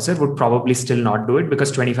relations officer would probably still not do it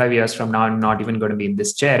because 25 years from now, I'm not even going to be in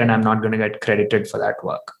this chair and I'm not going to get credited for that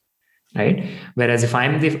work, right? Whereas if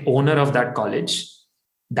I'm the owner of that college,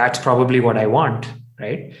 that's probably what I want,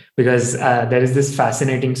 right? Because there is this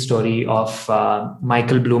fascinating story of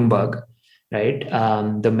Michael Bloomberg, right?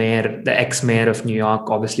 The ex-mayor of New York,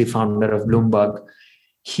 obviously founder of Bloomberg.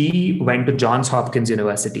 He went to Johns Hopkins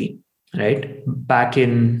University, right? Back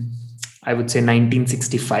in, I would say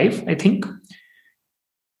 1965, I think.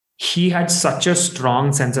 He had such a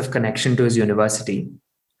strong sense of connection to his university,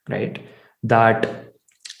 right? That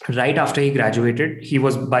right after he graduated, he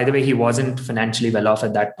wasn't financially well off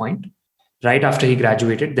at that point. Right after he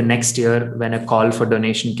graduated, the next year, when a call for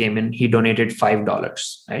donation came in, he donated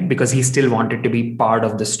 $5, right? Because he still wanted to be part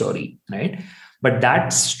of the story, right? But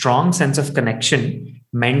that strong sense of connection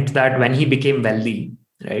meant that when he became wealthy,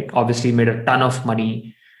 right, obviously made a ton of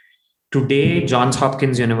money. Today, Johns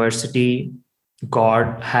Hopkins University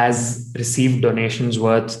has received donations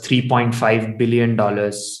worth $3.5 billion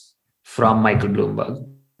from Michael Bloomberg,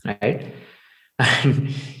 right?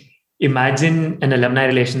 And imagine an alumni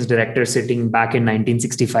relations director sitting back in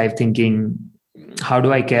 1965 thinking, how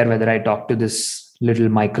do I care whether I talk to this little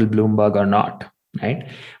Michael Bloomberg or not, right?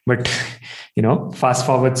 But, fast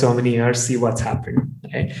forward so many years, see what's happened,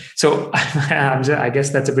 right? So I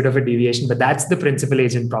guess that's a bit of a deviation, but that's the principal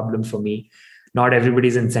agent problem for me. Not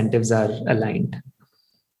everybody's incentives are aligned.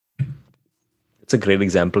 It's a great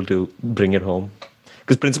example to bring it home.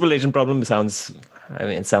 Because principal agent problem sounds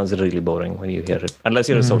really boring when you hear it. Unless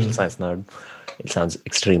you're a social science nerd, it sounds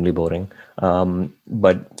extremely boring.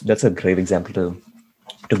 But that's a great example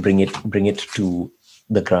to bring it to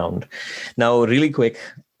the ground. Now, really quick,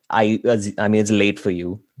 it's late for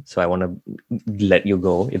you, so I want to let you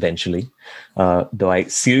go eventually. Though I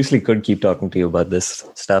seriously could keep talking to you about this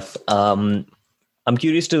stuff. I'm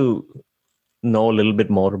curious to know a little bit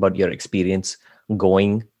more about your experience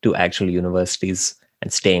going to actual universities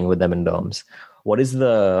and staying with them in dorms. What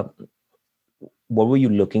were you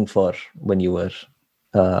looking for when you were?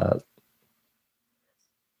 Okay,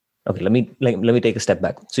 let me take a step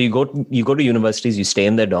back. So you go to universities, you stay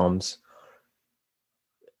in their dorms.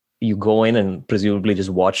 You go in and presumably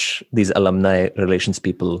just watch these alumni relations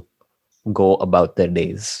people go about their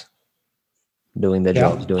days, doing their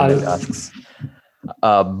jobs, doing their tasks.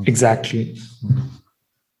 Exactly.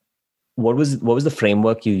 What was the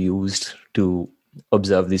framework you used to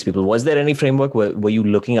observe these people? Was there any framework? Were you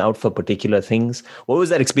looking out for particular things? What was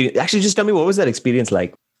that experience? Actually, just tell me, what was that experience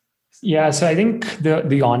like? Yeah, so I think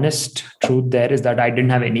the honest truth there is that I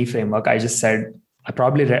didn't have any framework. I just said, I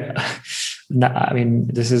probably read, I mean,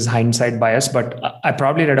 this is hindsight bias, but I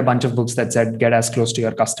probably read a bunch of books that said, get as close to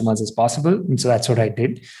your customers as possible. And so that's what I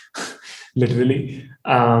did, literally.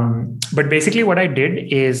 But basically what I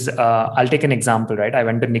did is, I'll take an example, right? I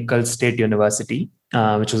went to Nicholls State University,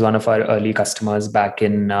 which was one of our early customers back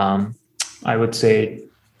in, I would say,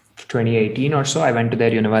 2018 or so. I went to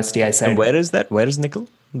their university. I said, and where is that? Where is Nicholls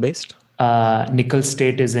based? Nicholls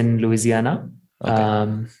State is in Louisiana.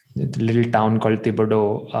 Okay. A little town called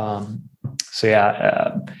Thibodaux.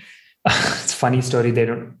 It's a funny story. They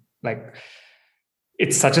don't like,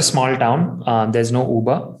 it's such a small town. There's no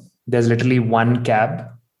Uber. There's literally one cab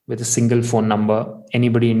with a single phone number.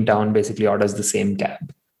 Anybody in town basically orders the same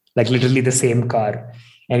cab, like literally the same car.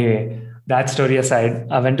 Anyway, that story aside,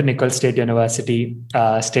 I went to Nicholls State University,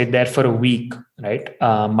 stayed there for a week, right?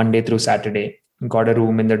 Monday through Saturday, got a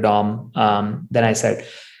room in the dorm. Then I said,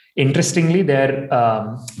 interestingly, there,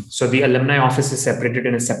 so the alumni office is separated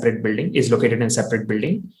in a separate building, is located in a separate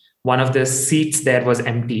building. One of the seats there was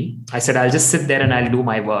empty. I said, I'll just sit there and I'll do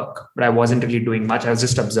my work. But I wasn't really doing much. I was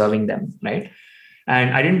just observing them, right?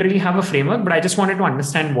 And I didn't really have a framework, but I just wanted to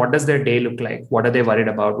understand, what does their day look like? What are they worried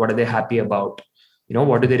about? What are they happy about?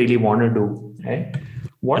 What do they really want to do, right?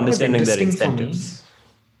 What Understanding was their interesting for me, incentives.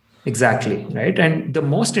 exactly, right? And the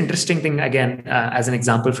most interesting thing, again, as an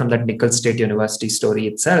example from that Nicholls State University story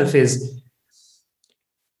itself, is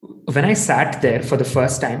when I sat there for the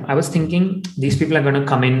first time, I was thinking these people are going to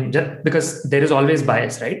come in, just because there is always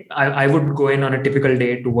bias, right? I would go in on a typical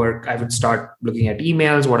day to work. I would start looking at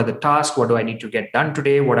emails. What are the tasks? What do I need to get done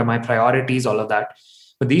today? What are my priorities? All of that.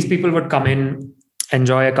 But these people would come in,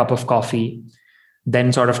 enjoy a cup of coffee,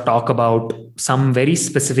 then sort of talk about some very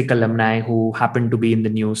specific alumni who happened to be in the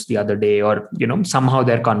news the other day, or, somehow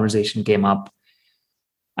their conversation came up,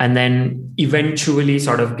 and then eventually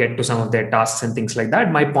sort of get to some of their tasks and things like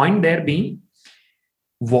that. My point there being,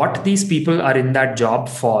 what these people are in that job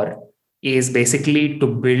for is basically to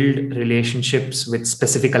build relationships with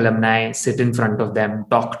specific alumni, sit in front of them,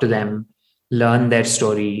 talk to them, learn their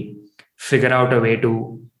story, figure out a way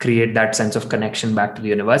to create that sense of connection back to the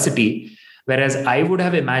university. Whereas I would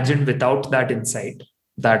have imagined, without that insight,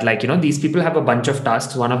 that, like, these people have a bunch of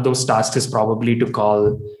tasks. One of those tasks is probably to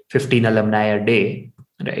call 15 alumni a day,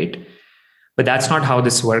 right? But that's not how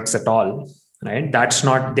this works at all, right?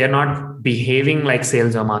 They're not behaving like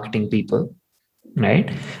sales or marketing people,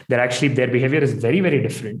 right? Their behavior is very, very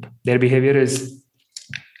different. Their behavior is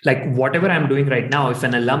like, whatever I'm doing right now, if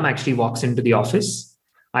an alum actually walks into the office,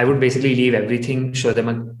 I would basically leave everything, show them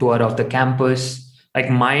a tour of the campus. Like,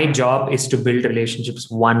 my job is to build relationships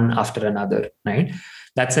one after another, right?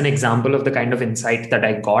 That's an example of the kind of insight that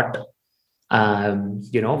I got,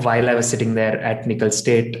 while I was sitting there at Nicholls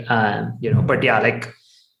State, but yeah, like,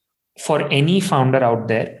 for any founder out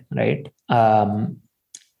there, right?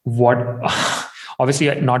 What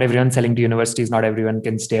Obviously, not everyone selling to universities, not everyone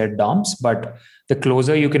can stay at dorms, but the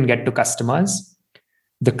closer you can get to customers,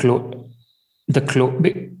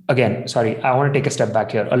 again, sorry, I want to take a step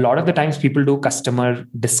back here. A lot of the times people do customer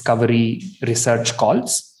discovery research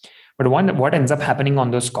calls, but what ends up happening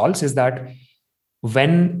on those calls is that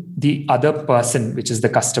when the other person, which is the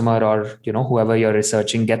customer or whoever you're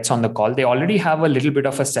researching, gets on the call, they already have a little bit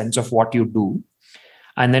of a sense of what you do.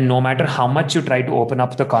 And then no matter how much you try to open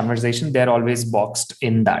up the conversation, they're always boxed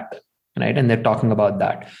in that, right? And they're talking about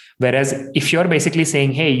that. Whereas if you're basically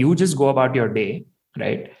saying, hey, you just go about your day,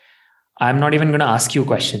 right? I'm not even going to ask you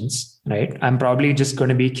questions, right? I'm probably just going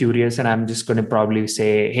to be curious, and I'm just going to probably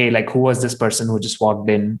say, hey, like, who was this person who just walked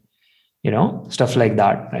in? Stuff like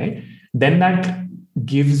that, right? Then that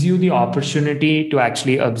gives you the opportunity to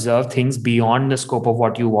actually observe things beyond the scope of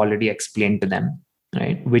what you already explained to them,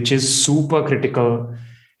 right? Which is super critical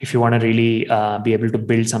if you want to really be able to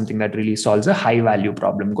build something that really solves a high value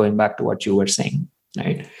problem, going back to what you were saying,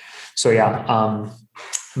 right? So yeah,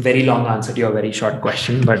 very long answer to your very short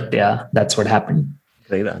question, but yeah, that's what happened.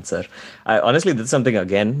 Great answer. Honestly, that's something,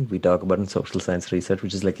 again, we talk about in social science research,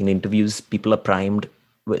 which is like in interviews, people are primed,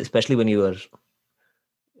 especially when you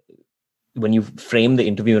frame the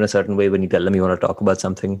interview in a certain way, when you tell them you want to talk about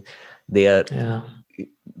something, they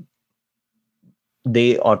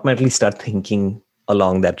automatically start thinking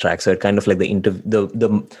along that track. So it kind of like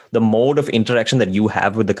the mode of interaction that you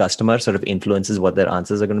have with the customer sort of influences what their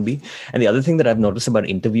answers are going to be. And the other thing that I've noticed about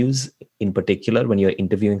interviews in particular, when you're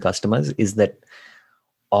interviewing customers, is that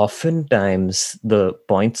oftentimes the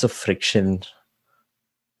points of friction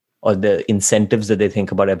or the incentives that they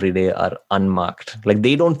think about every day are unmarked. Like,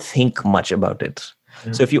 they don't think much about it.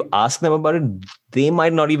 Yeah. So if you ask them about it, they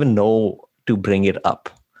might not even know to bring it up.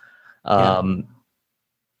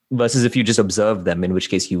 Versus if you just observe them, in which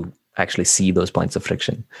case you actually see those points of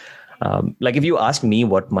friction. Like, if you ask me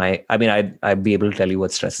I'd be able to tell you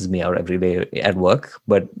what stresses me out every day at work,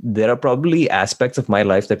 but there are probably aspects of my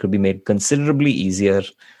life that could be made considerably easier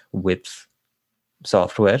with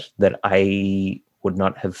software that I would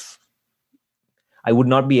not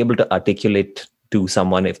be able to articulate to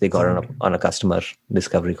someone if they got on a customer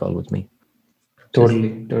discovery call with me.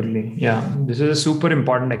 Totally. Yeah. This is a super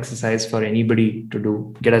important exercise for anybody to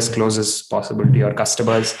do. Get as close as possible to your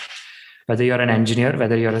customers. Whether you're an engineer,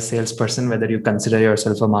 whether you're a salesperson, whether you consider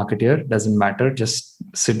yourself a marketer, doesn't matter. Just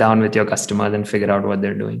sit down with your customers and figure out what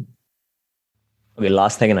they're doing. Okay,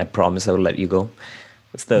 last thing, and I promise I will let you go.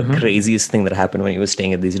 What's the craziest thing that happened when you were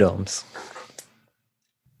staying at these dorms?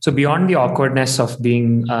 So beyond the awkwardness of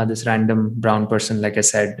being this random brown person, like I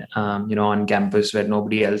said, on campus where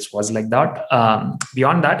nobody else was like that.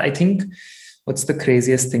 Beyond that, I think what's the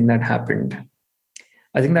craziest thing that happened?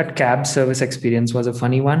 I think that cab service experience was a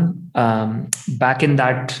funny one. Back at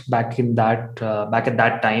that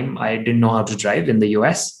time, I didn't know how to drive in the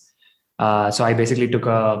US. So I basically took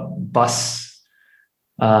a bus.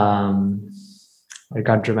 I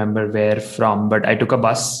can't remember where from, but I took a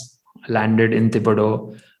bus, landed in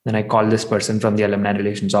Thibodeau. Then I called this person from the alumni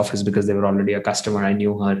relations office because they were already a customer. I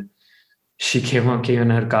knew her. She came in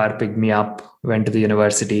her car, picked me up, went to the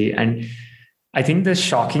university. And I think the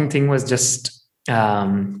shocking thing was just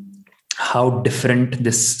how different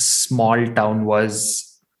this small town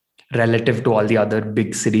was relative to all the other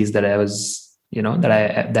big cities that I was, that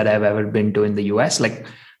I've ever been to in the US. Like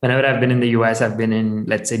whenever I've been in the US, I've been in,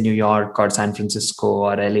 let's say, New York or San Francisco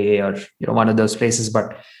or LA or one of those places.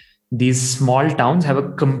 But these small towns have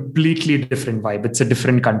a completely different vibe. It's a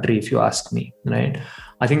different country, if you ask me, right?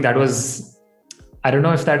 I think that was, I don't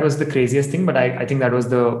know if that was the craziest thing, but I think that was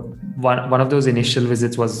the one of those initial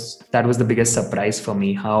visits that was the biggest surprise for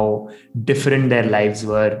me, how different their lives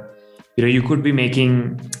were. You could be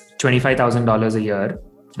making $25,000 a year,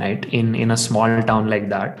 right? In a small town like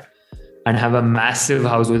that, and have a massive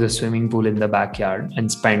house with a swimming pool in the backyard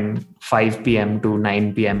and spend 5 p.m. to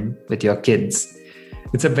 9 p.m. with your kids.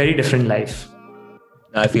 It's a very different life.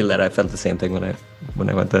 I feel that I felt the same thing when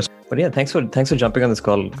I went there. But yeah, thanks for jumping on this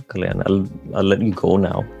call, Kalyan. I'll let you go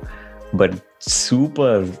now. But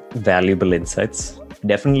super valuable insights.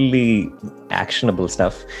 Definitely actionable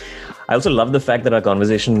stuff. I also love the fact that our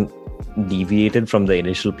conversation deviated from the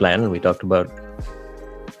initial plan. We talked about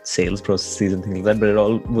sales processes and things like that, but it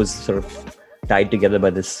all was sort of tied together by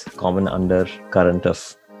this common undercurrent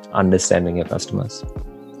of understanding your customers.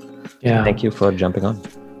 Yeah. Thank you for jumping on.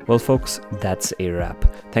 Well, folks, that's a wrap.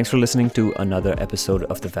 Thanks for listening to another episode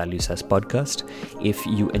of the Value SaaS podcast. If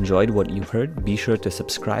you enjoyed what you heard, be sure to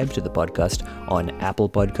subscribe to the podcast on Apple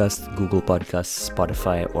Podcasts, Google Podcasts,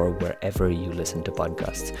 Spotify, or wherever you listen to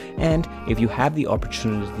podcasts. And if you have the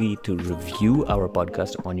opportunity to review our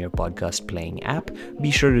podcast on your podcast playing app, be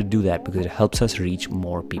sure to do that because it helps us reach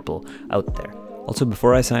more people out there. Also,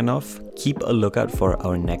 before I sign off, keep a lookout for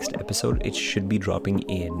our next episode. It should be dropping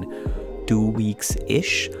in 2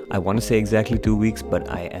 weeks-ish. I want to say exactly 2 weeks, but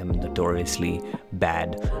I am notoriously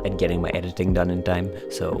bad at getting my editing done in time.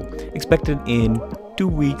 So expect it in 2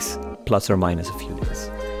 weeks, plus or minus a few days.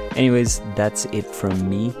 Anyways, that's it from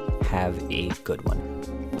me. Have a good one.